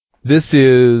This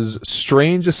is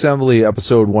Strange Assembly,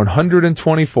 episode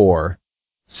 124,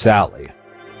 Sally.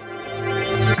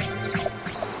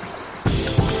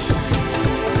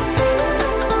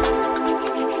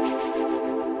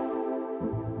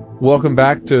 Welcome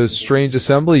back to Strange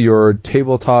Assembly, your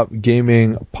tabletop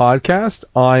gaming podcast.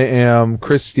 I am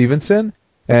Chris Stevenson,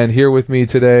 and here with me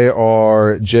today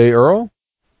are Jay Earl.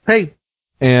 Hey.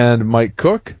 And Mike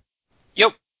Cook.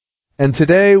 Yep. And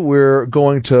today we're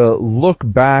going to look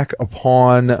back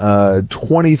upon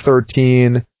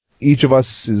 2013. Each of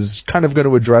us is kind of going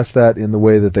to address that in the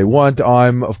way that they want.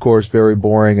 I'm, of course, very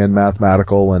boring and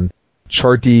mathematical and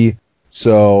charty.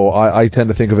 So I tend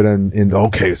to think of it in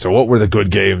okay, so what were the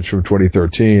good games from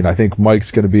 2013? I think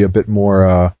Mike's going to be a bit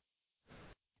more,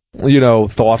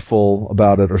 thoughtful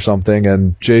about it or something,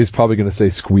 and Jay's probably going to say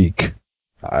Squeak.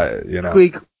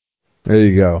 Squeak. There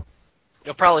you go.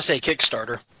 You'll probably say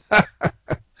Kickstarter.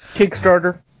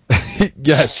 Kickstarter.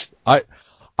 Yes.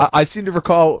 I seem to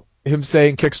recall him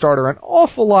saying Kickstarter an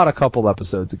awful lot a couple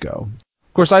episodes ago.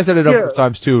 Of course, I said it a number of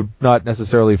times too, not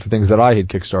necessarily for things that I had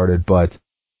kickstarted, but...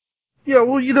 Yeah,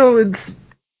 well, it's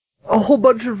a whole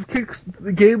bunch of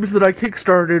games that I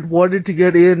kickstarted wanted to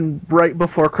get in right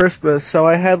before Christmas, so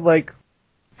I had like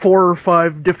 4 or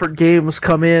 5 different games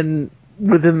come in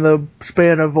within the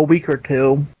span of a week or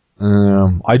two.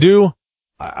 I do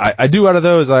out of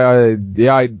those.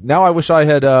 Now I wish I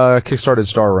had kickstarted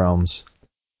Star Realms,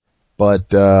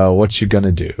 but what you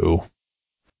gonna do?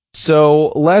 So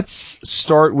let's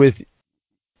start with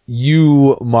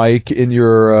you, Mike, in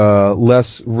your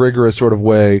less rigorous sort of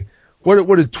way.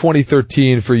 What did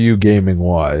 2013 for you gaming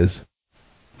wise?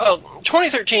 Oh,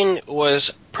 2013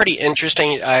 was pretty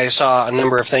interesting. I saw a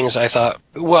number of things I thought.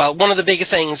 Well, one of the biggest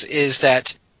things is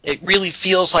that it really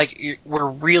feels like we're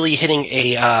really hitting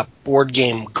a board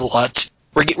game glut.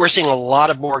 We're seeing a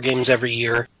lot of board games every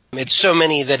year. It's so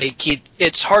many that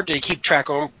it's hard to keep track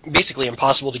of, basically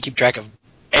impossible to keep track of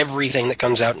everything that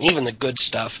comes out, and even the good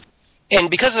stuff.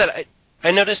 And because of that,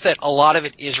 I noticed that a lot of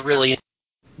it is really...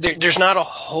 There's not a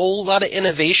whole lot of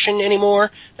innovation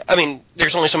anymore. I mean,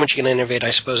 there's only so much you can innovate,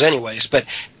 I suppose, anyways. But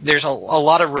there's a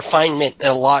lot of refinement and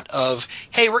a lot of,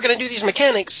 hey, we're going to do these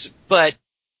mechanics, but,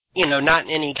 not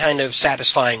in any kind of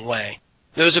satisfying way.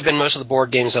 Those have been most of the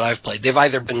board games that I've played. They've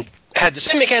either had the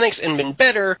same mechanics and been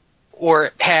better,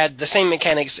 or had the same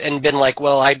mechanics and been like,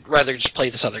 well, I'd rather just play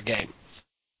this other game.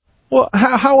 Well,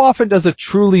 how often does a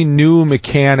truly new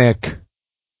mechanic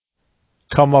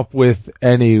come up with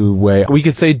anyway? We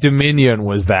could say Dominion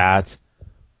was that,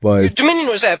 but... Dominion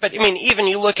was that, but, I mean, even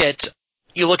you look at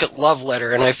Love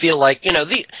Letter, and I feel like,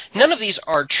 none of these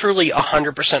are truly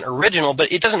 100% original,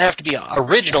 but it doesn't have to be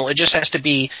original, it just has to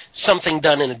be something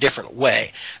done in a different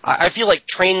way. I feel like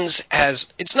Trains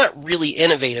it's not really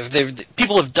innovative.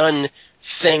 People have done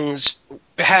things,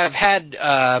 have had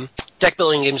deck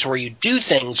building games where you do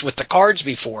things with the cards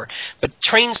before, but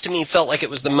Trains to me felt like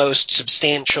it was the most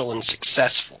substantial and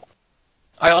successful.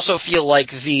 I also feel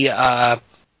like the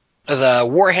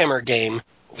Warhammer game,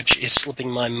 which is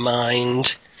slipping my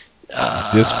mind.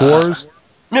 Disc Wars?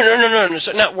 No,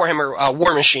 so not Warhammer,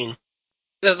 War Machine.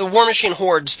 The War Machine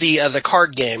Hordes, the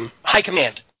card game, High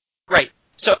Command. Right.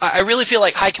 So I really feel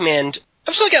like High Command...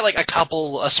 I've still got like a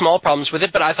couple small problems with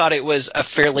it, but I thought it was a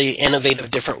fairly innovative,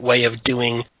 different way of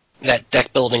doing that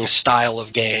deck building style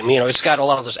of game. It's got a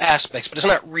lot of those aspects, but it's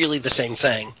not really the same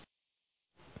thing.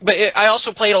 But I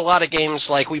also played a lot of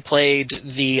games, like we played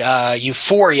the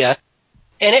Euphoria,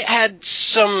 and it had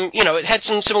some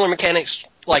similar mechanics,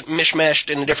 like mishmashed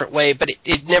in a different way, but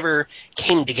it never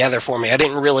came together for me. I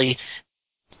didn't really,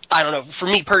 I don't know, for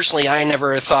me personally, I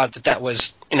never thought that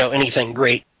was, anything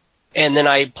great. And then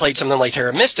I played something like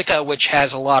Terra Mystica, which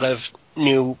has a lot of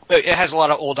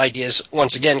old ideas,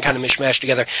 once again, kind of mishmashed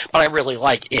together, but I really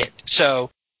like it. So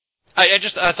I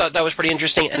thought that was pretty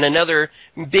interesting. And another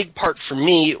big part for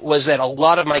me was that a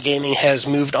lot of my gaming has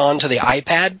moved on to the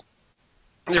iPad.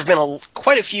 There have been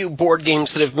quite a few board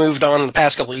games that have moved on in the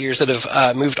past couple of years that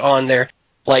have moved on there.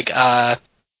 Like,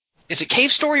 is it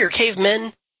Cave Story or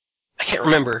Cavemen? I can't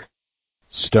remember.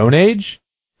 Stone Age?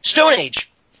 Stone Age!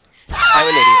 I'm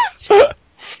an idiot.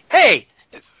 Hey!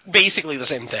 Basically the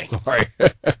same thing. Sorry.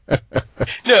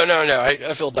 No.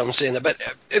 I feel dumb saying that. But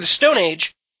the Stone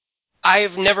Age,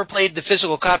 I've never played the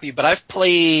physical copy, but I've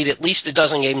played at least a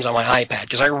dozen games on my iPad,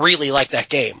 because I really like that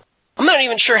game. I'm not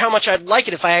even sure how much I'd like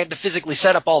it if I had to physically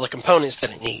set up all the components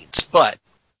that it needs, but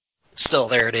still,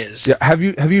 there it is. Yeah, have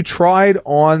you tried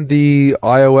on the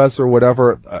iOS or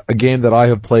whatever, a game that I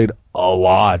have played a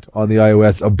lot on the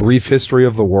iOS, A Brief History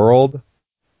of the World?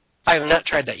 I have not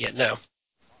tried that yet, no.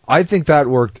 I think that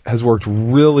has worked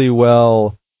really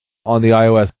well on the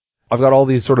iOS. I've got all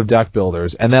these sort of deck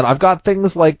builders, and then I've got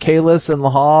things like Kalis and Le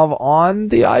Havre on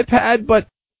the iPad, but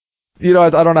I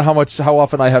don't know how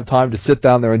often I have time to sit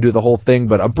down there and do the whole thing.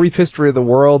 But A Brief History of the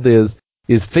World is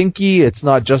thinky. It's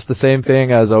not just the same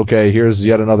thing as, okay, here's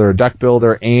yet another deck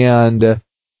builder,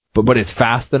 but it's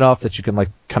fast enough that you can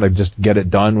kind of just get it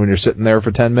done when you're sitting there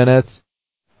for 10 minutes.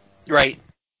 Right.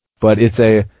 But it's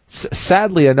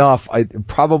sadly enough,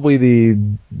 probably the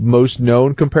most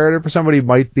known comparator for somebody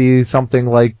might be something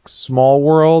like Small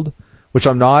World, which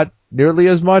I'm not nearly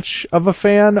as much of a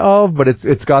fan of, but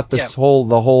it's got this whole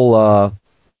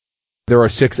there are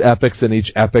 6 epics, and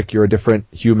each epic you're a different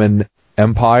human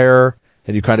empire,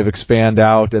 and you kind of expand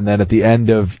out, and then at the end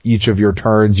of each of your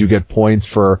turns you get points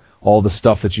for all the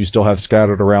stuff that you still have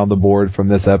scattered around the board from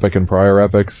this epic and prior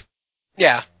epics.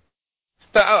 Yeah.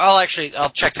 But I'll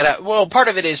check that out. Well, part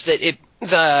of it is that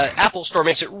the Apple Store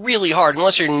makes it really hard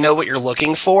unless you know what you're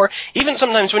looking for. Even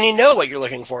sometimes when you know what you're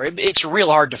looking for, it's real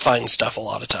hard to find stuff a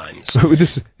lot of times. So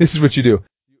this is what you do.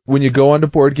 When you go onto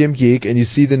Board Game Geek and you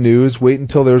see the news, wait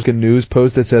until there's a news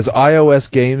post that says iOS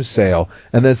games sale,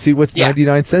 and then see what's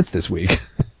 99 cents this week.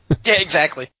 Yeah,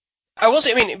 exactly. I will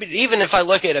say, even if I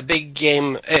look at a big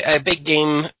game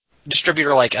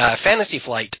distributor like Fantasy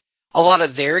Flight, a lot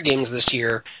of their games this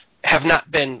year have not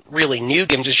been really new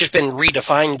games. It's just been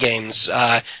redefined games,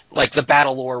 like the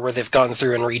Battle Lore, where they've gone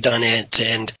through and redone it,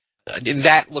 and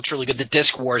that looks really good. The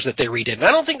Disc Wars that they redid. And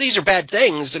I don't think these are bad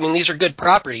things. These are good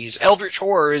properties. Eldritch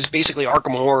Horror is basically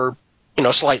Arkham Horror,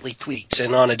 slightly tweaked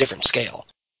and on a different scale.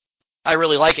 I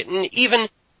really like it. And even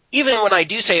when I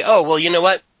do say, oh, well, you know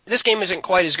what? This game isn't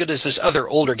quite as good as this other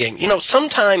older game.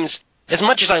 Sometimes, as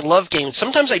much as I love games,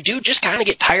 sometimes I do just kind of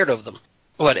get tired of them.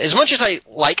 But as much as I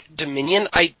like Dominion,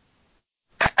 I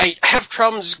have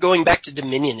problems going back to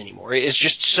Dominion anymore. It's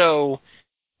just so,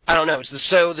 I don't know, it's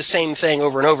the same thing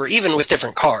over and over, even with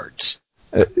different cards.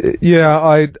 Yeah,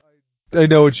 I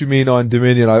know what you mean on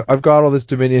Dominion. I've got all this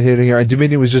Dominion hitting here, and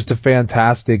Dominion was just a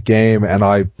fantastic game, and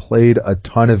I played a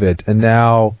ton of it, and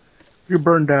now you're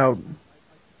burned out.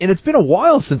 And it's been a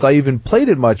while since I even played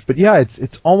it much, but yeah,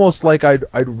 it's almost like I'd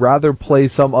rather play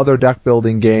some other deck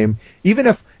building game, even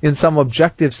if in some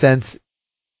objective sense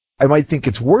I might think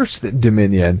it's worse than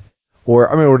Dominion, or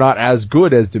we're not as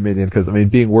good as Dominion, because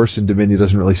being worse than Dominion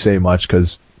doesn't really say much,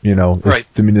 because right.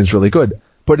 Dominion's really good,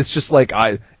 but it's just like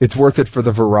it's worth it for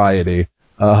the variety.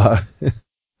 Yeah.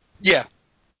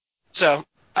 So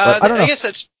I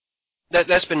guess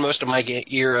that's been most of my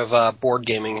year of board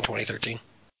gaming in 2013.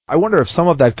 I wonder if some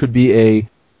of that could be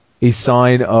a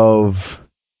sign of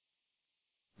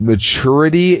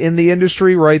maturity in the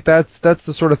industry, right? That's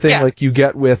the sort of thing like you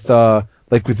get with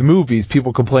with movies.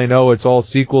 People complain, oh, it's all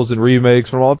sequels and remakes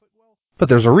from all, but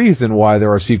there's a reason why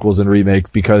there are sequels and remakes,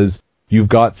 because you've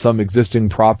got some existing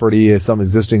property, some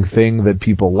existing thing that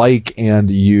people like, and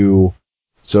it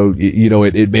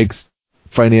makes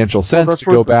financial sense to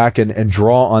go back and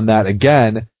draw on that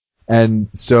again. And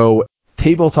so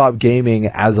tabletop gaming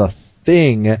as a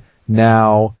thing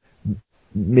now,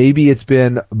 maybe it's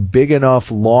been big enough,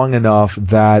 long enough,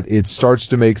 that it starts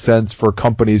to make sense for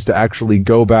companies to actually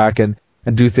go back and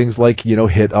do things like,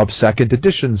 hit up second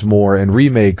editions more, and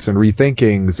remakes and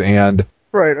rethinkings, and...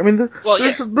 Right,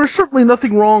 there's certainly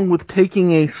nothing wrong with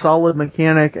taking a solid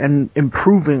mechanic and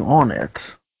improving on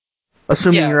it.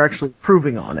 Assuming you're actually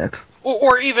improving on it.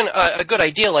 Or even a good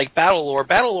idea like Battle Lore.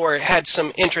 Battle Lore had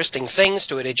some interesting things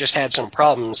to it. It just had some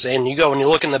problems. And you go and you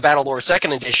look in the Battle Lore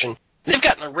 2nd edition, they've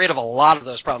gotten rid of a lot of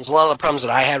those problems. A lot of the problems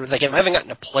that I had with that game, I haven't gotten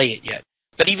to play it yet.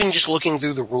 But even just looking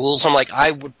through the rules, I'm like,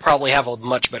 I would probably have a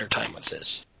much better time with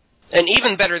this. And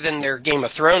even better than their Game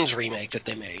of Thrones remake that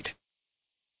they made.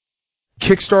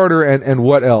 Kickstarter and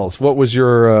what else? What was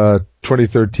your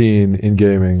 2013 in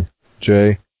gaming,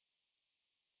 Jay?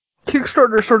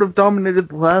 Kickstarter sort of dominated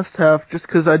the last half, just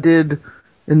because I did,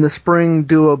 in the spring,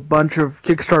 do a bunch of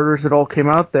Kickstarters that all came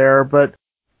out there, but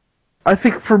I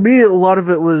think for me, a lot of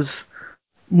it was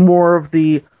more of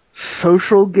the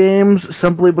social games,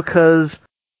 simply because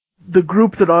the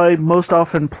group that I most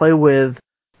often play with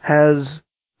has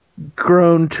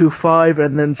grown to 5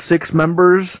 and then 6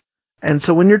 members, and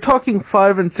so when you're talking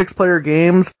 5 and 6 player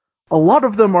games, a lot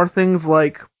of them are things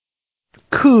like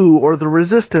Coup or the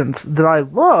Resistance that I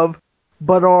love,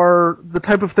 but are the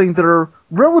type of thing that are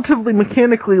relatively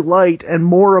mechanically light and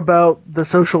more about the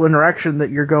social interaction that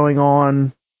you're going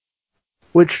on,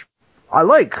 which I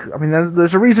like.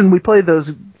 There's a reason we play those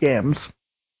games.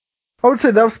 I would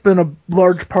say that's been a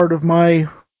large part of my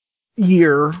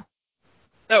year.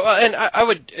 Oh, and I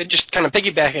would just kind of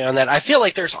piggybacking on that, I feel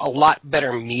like there's a lot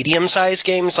better medium-sized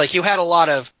games. Like, you had a lot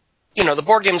of, the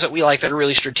board games that we like that are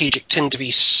really strategic tend to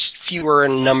be fewer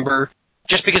in number,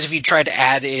 just because if you try to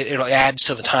add it, it adds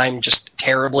to the time just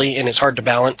terribly, and it's hard to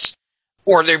balance.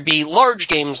 Or there'd be large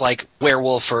games like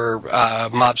Werewolf or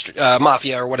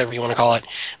Mafia or whatever you want to call it.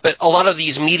 But a lot of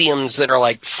these mediums that are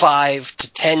like 5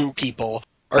 to 10 people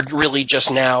are really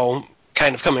just now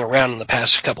kind of coming around in the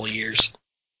past couple of years.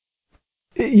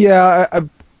 Yeah,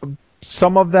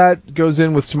 some of that goes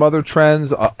in with some other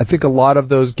trends. I think a lot of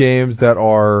those games that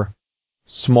are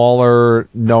smaller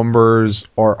numbers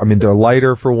they're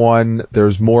lighter for one.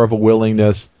 There's more of a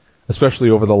willingness, especially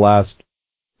over the last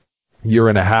year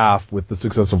and a half with the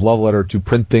success of Love Letter, to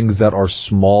print things that are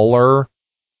smaller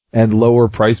and lower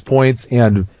price points,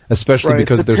 and especially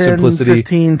because of their $10, simplicity.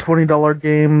 $15, $20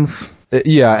 games.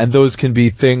 Yeah, and those can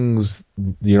be things,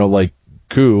 like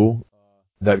Coup,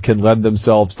 that can lend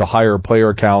themselves to higher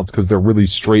player counts because they're really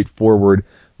straightforward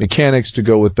mechanics to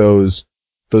go with those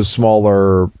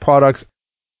smaller products.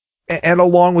 And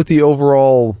along with the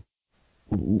overall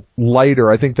lighter,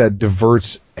 I think that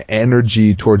diverts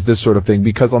energy towards this sort of thing,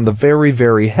 because on the very,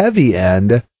 very heavy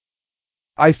end,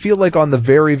 I feel like on the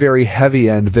very, very heavy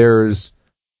end, there's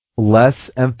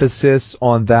less emphasis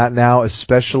on that now,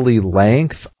 especially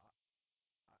length.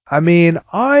 I mean,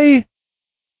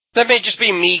 That may just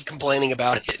be me complaining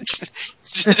about it. It's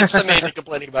the main thing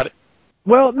complaining about it.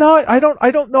 Well, no, I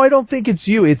don't think it's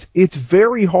you. It's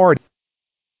very hard.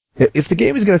 If the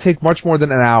game is going to take much more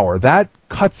than an hour, that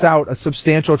cuts out a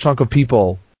substantial chunk of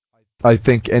people, I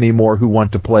think, anymore who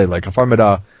want to play. Like, if I'm at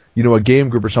a game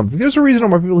group or something, there's a reason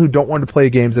why people who don't want to play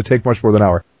games that take much more than an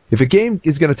hour. If a game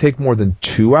is going to take more than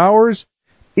 2 hours,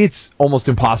 it's almost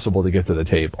impossible to get to the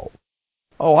table.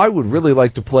 Oh, I would really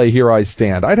like to play Here I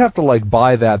Stand. I'd have to,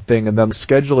 buy that thing and then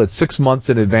schedule it 6 months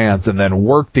in advance and then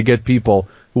work to get people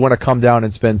who want to come down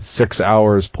and spend 6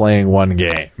 hours playing one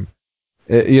game.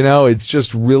 It's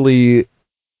just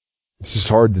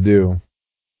hard to do.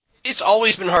 It's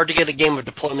always been hard to get a game of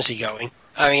diplomacy going.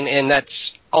 And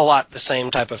that's a lot the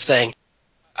same type of thing.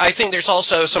 I think there's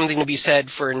also something to be said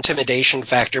for intimidation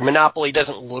factor. Monopoly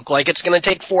doesn't look like it's going to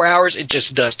take 4 hours. It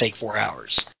just does take 4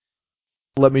 hours.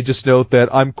 Let me just note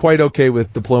that I'm quite okay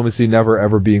with diplomacy never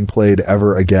ever being played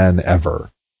ever again, ever.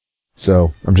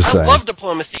 So, I'm just saying. I love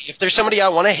diplomacy. If there's somebody I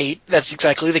want to hate, that's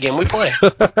exactly the game we play.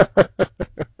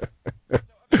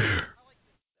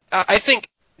 I think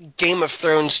Game of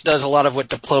Thrones does a lot of what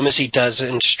diplomacy does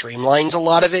and streamlines a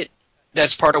lot of it.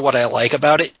 That's part of what I like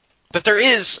about it. But there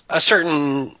is a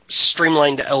certain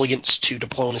streamlined elegance to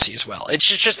diplomacy as well. It's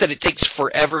just that it takes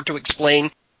forever to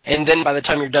explain, and then by the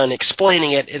time you're done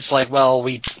explaining it, it's like, well,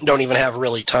 we don't even have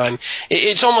really time.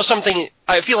 It's almost something,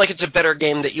 I feel like it's a better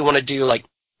game that you want to do,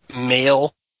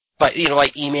 mail, by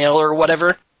email or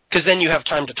whatever, because then you have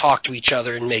time to talk to each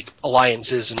other and make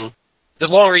alliances, and the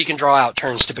longer you can draw out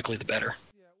turns, typically the better.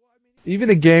 Even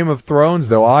a Game of Thrones,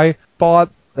 though, I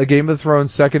bought a Game of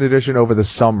Thrones 2nd edition over the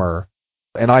summer,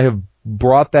 and I have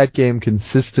brought that game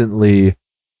consistently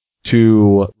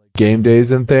to game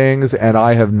days and things, and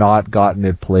I have not gotten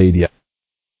it played yet.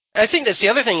 I think that's the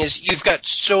other thing, is you've got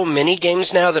so many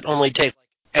games now that only take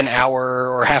an hour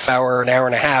or half hour or an hour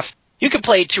and a half. You could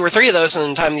play 2 or 3 of those in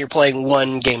the time you're playing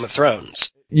one Game of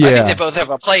Thrones. Yeah. I think they both have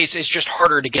a place. It's just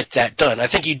harder to get that done. I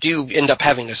think you do end up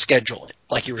having to schedule it,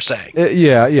 like you were saying.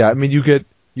 Yeah. I mean, you can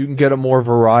get a more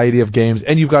variety of games,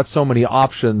 and you've got so many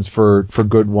options for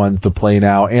good ones to play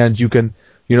now, and you can,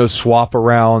 swap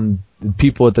around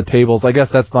people at the tables. I guess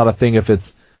that's not a thing if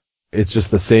it's just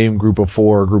the same group of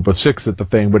 4 or group of 6 at the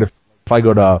thing, but if I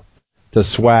go to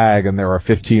Swag and there are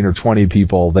 15 or 20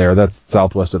 people there, that's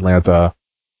Southwest Atlanta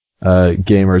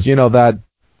gamers, that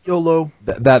YOLO.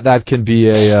 That can be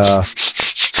a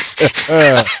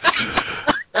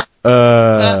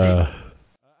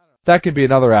that can be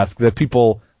another ask, that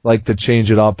people like to change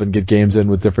it up and get games in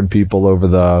with different people over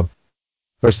the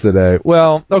rest of the day.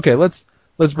 Well, okay, let's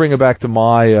bring it back to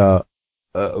my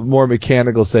more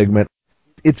mechanical segment.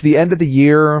 It's the end of the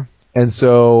year, and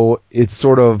so it's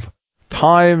sort of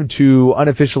time to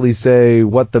unofficially say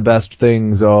what the best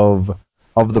things of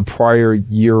the prior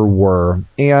year were.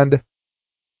 And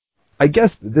I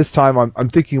guess this time I'm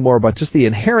thinking more about just the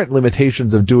inherent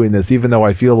limitations of doing this, even though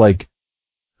I feel like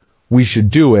we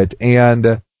should do it.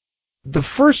 And the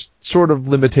first sort of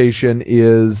limitation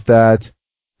is that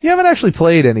you haven't actually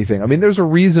played anything. I mean, there's a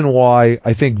reason why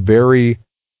I think very,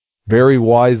 very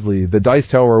wisely the Dice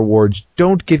Tower Awards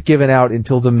don't get given out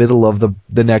until the middle of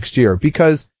the next year.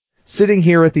 Because sitting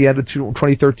here at the end of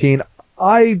 2013,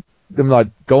 I am not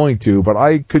going to, but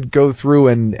I could go through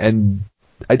and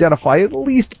identify at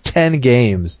least 10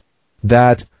 games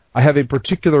that I have a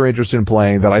particular interest in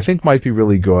playing that I think might be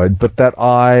really good, but that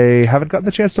I haven't gotten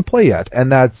the chance to play yet.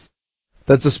 And that's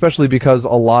That's especially because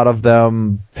a lot of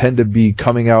them tend to be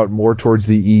coming out more towards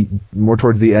the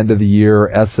end of the year,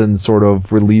 Essen sort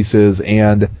of releases,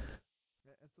 and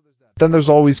then there's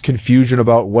always confusion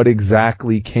about what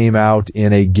exactly came out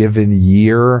in a given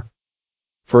year.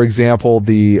 For example,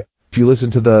 if you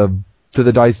listen to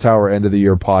the Dice Tower end of the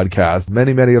year podcast,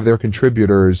 many of their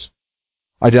contributors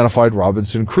identified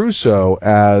Robinson Crusoe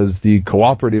as the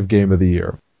cooperative game of the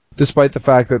year, despite the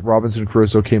fact that Robinson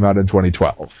Crusoe came out in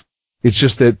 2012. It's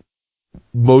just that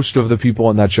most of the people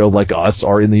on that show, like us,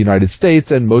 are in the United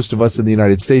States, and most of us in the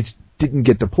United States didn't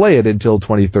get to play it until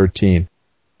 2013.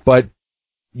 But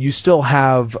you still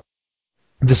have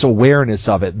this awareness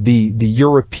of it. The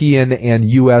European and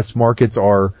U.S. markets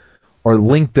are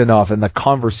linked enough, and the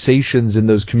conversations in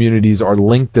those communities are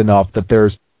linked enough that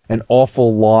there's an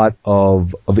awful lot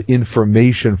of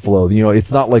information flow. You know,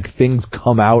 it's not like things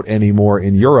come out anymore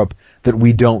in Europe that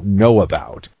we don't know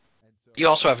about. You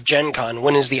also have Gen Con.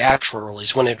 When is the actual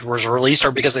release? When it was released,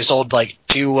 or because they sold like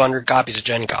 200 copies of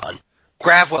Gen Con?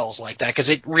 Gravwell's like that, because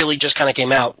it really just kind of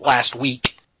came out last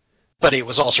week, but it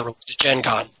was also released at Gen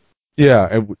Con.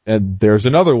 Yeah, and there's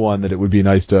another one that it would be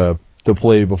nice to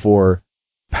play before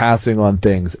passing on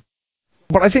things.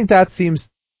 But I think that seems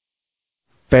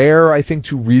fair, I think,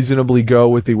 to reasonably go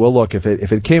with well, look, if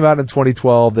it came out in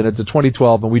 2012, then it's a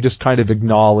 2012, and we just kind of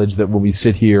acknowledge that when we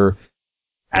sit here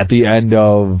at the end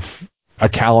of a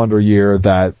calendar year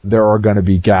that there are going to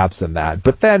be gaps in that.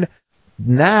 But then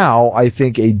now I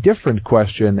think a different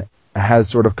question has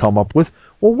sort of come up with,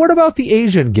 well, what about the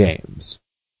Asian games?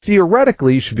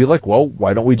 Theoretically, you should be like, well,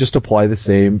 why don't we just apply the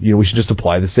same, we should just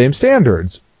apply the same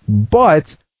standards.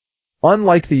 But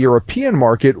unlike the European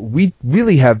market, we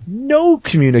really have no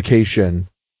communication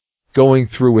going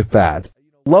through with that.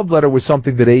 Love Letter was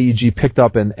something that AEG picked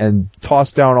up and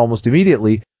tossed down almost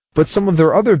immediately, but some of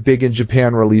their other big in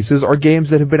Japan releases are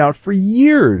games that have been out for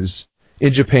years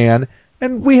in Japan,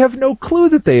 and we have no clue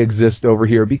that they exist over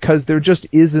here because there just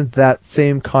isn't that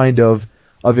same kind of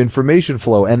information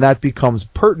flow, and that becomes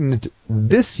pertinent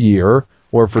this year,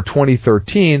 or for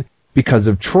 2013, because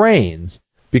of Trains.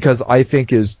 Because I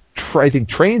think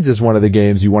Trains is one of the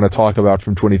games you want to talk about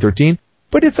from 2013,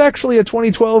 but it's actually a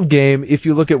 2012 game if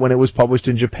you look at when it was published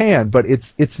in Japan, but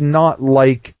it's not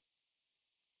like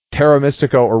Terra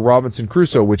Mystica or Robinson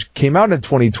Crusoe, which came out in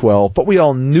 2012, but we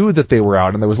all knew that they were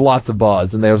out, and there was lots of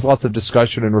buzz, and there was lots of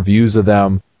discussion and reviews of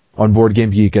them on Board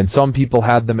Game Geek, and some people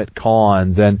had them at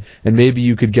cons, and maybe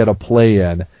you could get a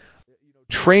play-in.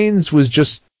 Trains was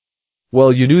just,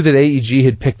 well, you knew that AEG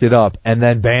had picked it up, and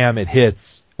then bam, it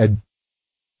hits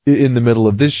in the middle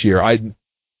of this year. I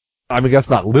guess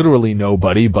not literally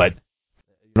nobody, but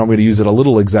I'm going to use it a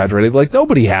little exaggerated. Like,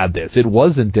 nobody had this. It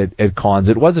wasn't at cons.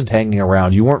 It wasn't hanging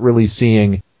around. You weren't really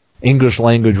seeing English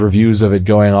language reviews of it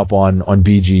going up on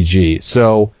BGG.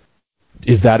 So,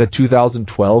 is that a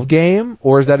 2012 game,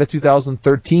 or is that a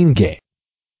 2013 game?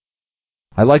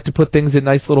 I like to put things in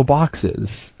nice little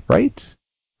boxes, right?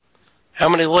 How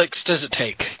many licks does it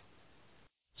take?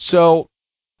 So,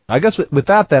 I guess with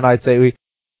that then, I'd say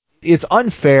it's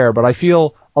unfair, but I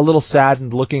feel a little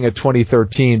saddened looking at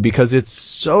 2013 because it's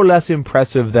so less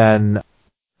impressive than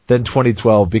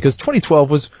 2012, because 2012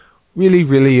 was really,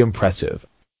 really impressive.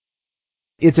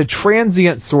 It's a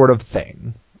transient sort of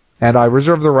thing, and I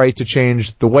reserve the right to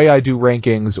change the way I do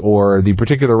rankings or the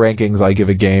particular rankings I give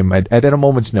a game at a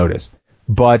moment's notice.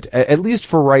 But at least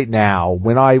for right now,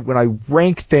 when I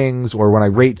rank things, or when I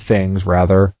rate things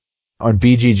rather, on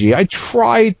BGG, I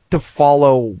try to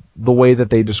follow the way that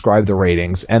they describe the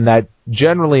ratings, and that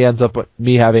generally ends up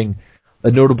me having a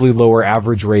notably lower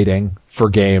average rating for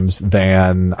games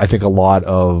than I think a lot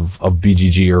of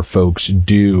BGGer folks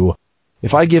do.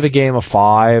 If I give a game a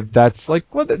 5, that's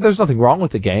like, well, there's nothing wrong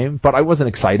with the game, but it wasn't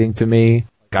exciting to me.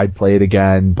 I'd play it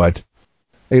again, but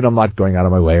I'm not going out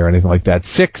of my way or anything like that.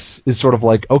 6 is sort of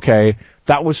like, okay,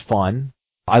 that was fun.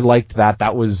 I liked that.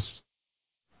 That was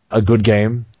a good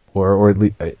game. Or at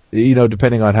least,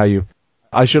 depending on how you...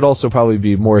 I should also probably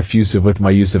be more effusive with my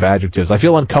use of adjectives. I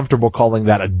feel uncomfortable calling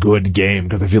that a good game,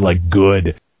 because I feel like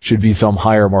good should be some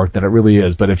higher mark than it really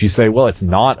is. But if you say, well, it's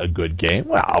not a good game,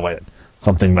 well,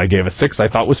 something I gave a 6 I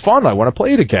thought was fun, I want to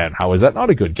play it again. How is that not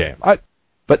a good game?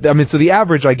 So the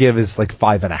average I give is like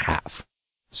 5.5.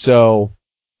 So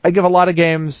I give a lot of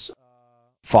games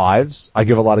 5s. I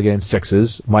give a lot of games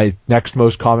 6s. My next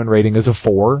most common rating is a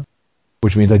 4,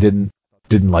 which means I didn't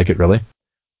like it really.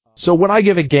 So when I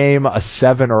give a game a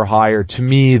 7 or higher, to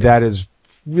me that is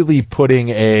really putting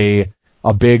a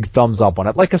big thumbs up on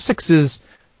it. Like a 6 is,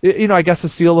 I guess a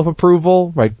seal of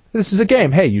approval, right? This is a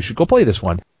game. Hey, you should go play this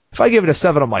one. if I give it a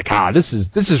 7, I'm like, this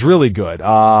is really good.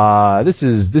 This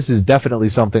is definitely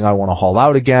something I want to haul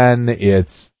out again.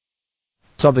 It's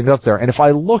something up there. And if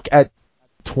I look at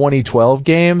 2012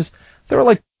 games, there are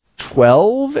like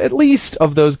 12 at least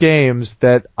of those games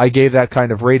that I gave that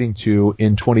kind of rating to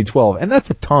in 2012, and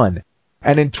that's a ton.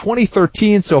 And in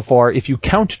 2013 so far, if you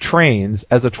count Trains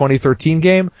as a 2013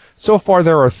 game, so far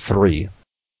there are 3.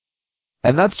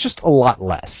 And that's just a lot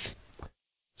less.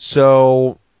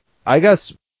 So, I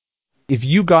guess if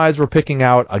you guys were picking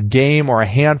out a game or a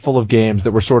handful of games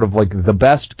that were sort of like the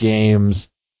best games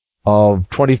of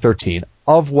 2013,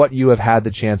 of what you have had the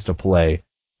chance to play,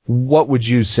 what would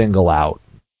you single out?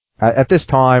 At this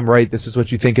time, right, this is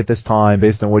what you think at this time,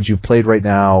 based on what you've played right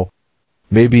now.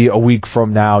 Maybe a week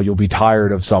from now you'll be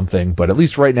tired of something, but at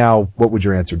least right now, what would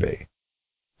your answer be?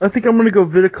 I think I'm going to go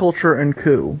Viticulture and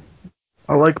Coup.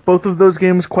 I like both of those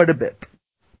games quite a bit.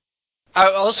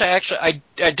 I also I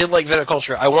did like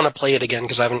Viticulture. I want to play it again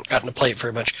because I haven't gotten to play it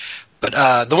very much. But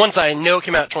the ones I know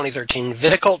came out 2013,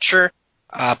 Viticulture,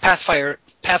 Pathfinder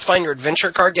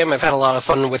Adventure card game. I've had a lot of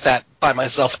fun with that by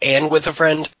myself and with a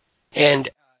friend. And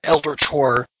Eldritch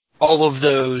Horror. All of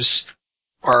those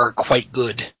are quite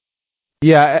good.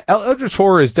 Yeah, Eldritch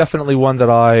Horror is definitely one that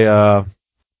I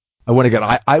want to get.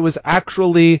 I was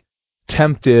actually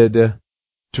tempted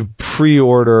to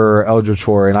pre-order Eldritch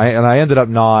Horror, and I ended up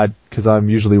not, because I'm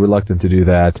usually reluctant to do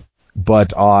that.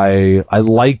 But I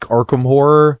like Arkham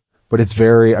Horror, but it's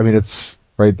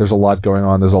right, there's a lot going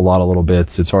on, there's a lot of little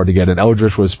bits, it's hard to get it.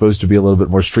 Eldritch was supposed to be a little bit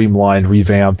more streamlined,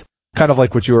 revamped, kind of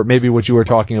like what you were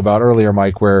talking about earlier,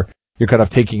 Mike, where you're kind of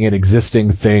taking an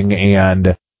existing thing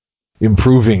and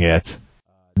improving it,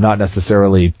 not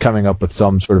necessarily coming up with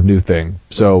some sort of new thing.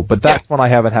 So, but that's one I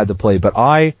haven't had to play. But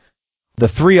the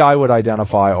 3 I would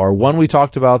identify are one we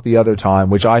talked about the other time,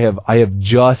 which I have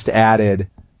just added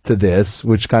to this,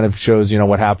 which kind of shows,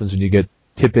 what happens when you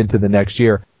tip into the next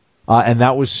year. And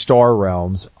that was Star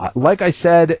Realms. Like I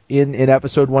said in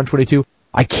episode 122,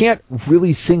 I can't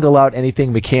really single out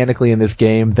anything mechanically in this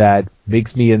game that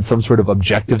makes me in some sort of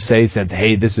objective sense,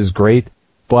 hey, this is great.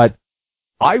 But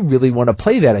I really want to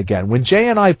play that again. When Jay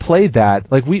and I played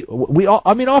that, like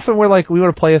often we're like, we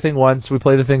want to play a thing once, we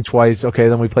play the thing twice, okay,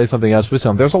 then we play something else with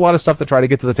some. There's a lot of stuff to try to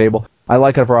get to the table. I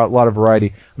like a lot of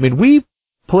variety. I mean, we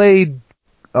played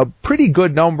a pretty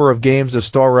good number of games of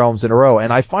Star Realms in a row,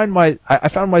 and I found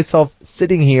myself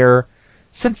sitting here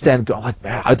since then going like,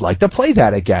 man, I'd like to play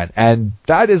that again. And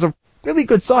that is a really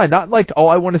good sign. Not like,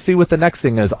 I want to see what the next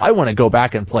thing is. I want to go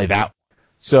back and play that.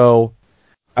 So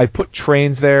I put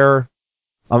Trains there.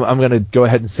 I'm going to go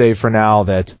ahead and say for now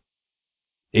that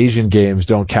Asian games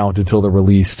don't count until they're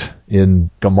released in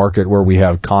a market where we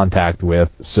have contact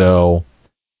with. So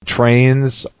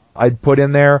Trains I'd put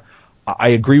in there. I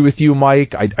agree with you,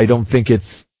 Mike. I don't think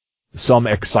it's some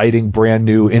exciting, brand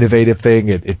new, innovative thing.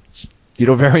 It's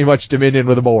very much Dominion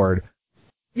with a board.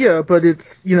 Yeah, but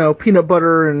it's, peanut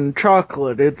butter and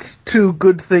chocolate. It's 2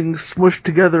 good things smushed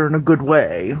together in a good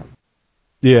way.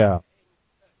 Yeah.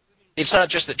 It's not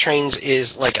just that Trains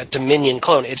is like a Dominion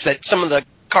clone. It's that some of the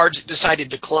cards it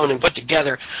decided to clone and put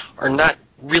together are not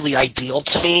really ideal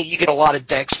to me. You get a lot of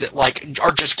decks that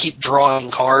are just keep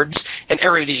drawing cards, and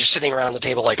everybody's just sitting around the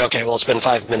table like, okay, well, it's been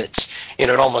 5 minutes. It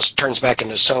almost turns back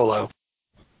into solo.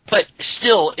 But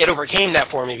still, it overcame that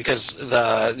for me because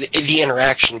the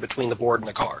interaction between the board and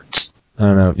the cards. I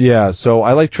don't know. Yeah, so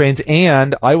I like Trains,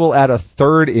 and I will add a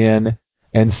third in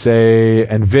and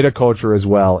Viticulture as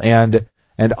well. And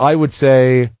I would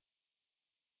say,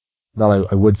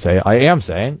 I am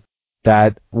saying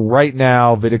that right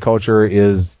now Viticulture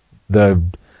is the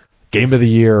game of the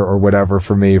year or whatever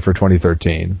for me for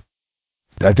 2013.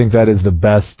 I think that is the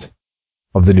best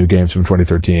of the new games from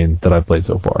 2013 that I've played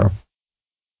so far.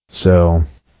 So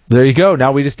there you go.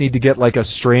 Now we just need to get like a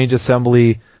Strange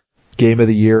Assembly Game of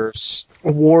the Year's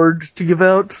award to give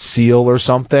out, seal or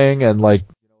something, and like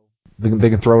they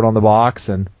can throw it on the box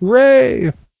and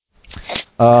hooray!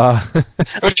 I'm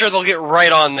sure they'll get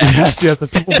right on that. Yes,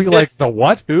 and people will be like, the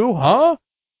what? Who? Huh?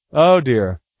 Oh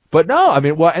dear. But no, I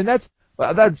mean, well, and that's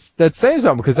saying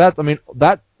something, because that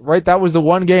was the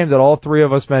one game that all 3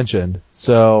 of us mentioned.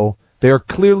 So they are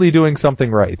clearly doing something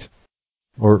right,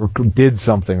 or did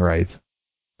something right.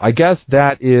 I guess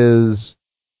that is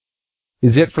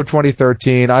it for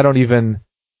 2013.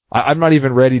 I'm not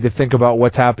even ready to think about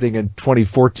what's happening in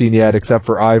 2014 yet, except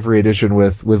for Ivory Edition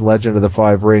with Legend of the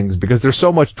Five Rings, because there's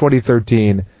so much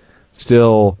 2013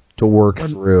 still to work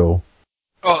through.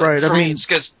 Oh, right. For me, it's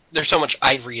because there's so much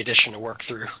Ivory Edition to work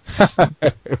through.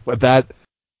 But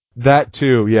that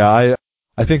too, yeah.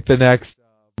 I think the next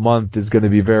month is going to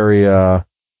be very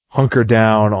hunkered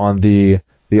down on the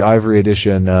the Ivory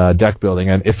Edition deck building.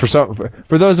 And if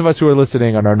for those of us who are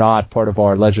listening and are not part of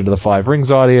our Legend of the Five Rings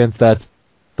audience, that's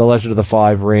the Legend of the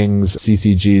Five Rings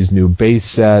CCG's new base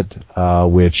set,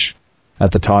 which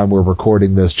at the time we're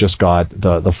recording this just got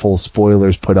the full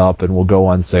spoilers put up and will go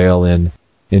on sale in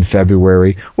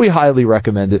February. We highly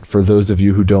recommend it for those of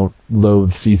you who don't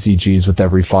loathe CCGs with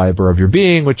every fiber of your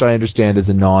being, which I understand is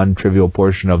a non-trivial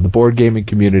portion of the board gaming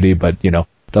community, but,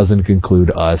 doesn't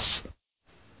conclude us.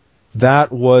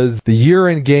 That was the Year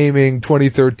in Gaming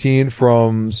 2013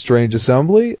 from Strange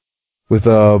Assembly, with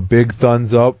a big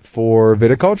thumbs up for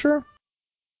Viticulture.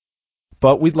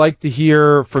 But we'd like to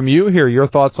hear from you, hear your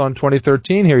thoughts on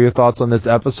 2013, hear your thoughts on this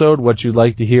episode, what you'd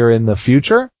like to hear in the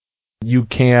future. You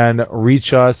can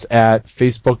reach us at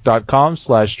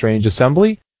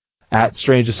facebook.com/strangeassembly, at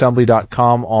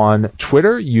strangeassembly.com on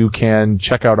Twitter. You can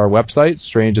check out our website,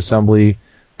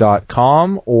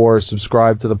 strangeassembly.com, or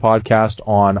subscribe to the podcast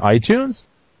on iTunes.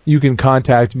 You can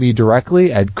contact me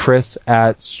directly at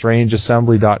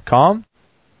chris@strangeassembly.com.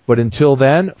 But until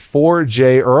then, for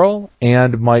Jay Earl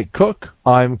and Mike Cook,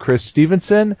 I'm Chris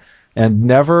Stevenson, and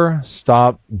never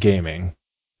stop gaming.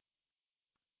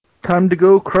 Time to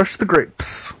go crush the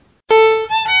grapes.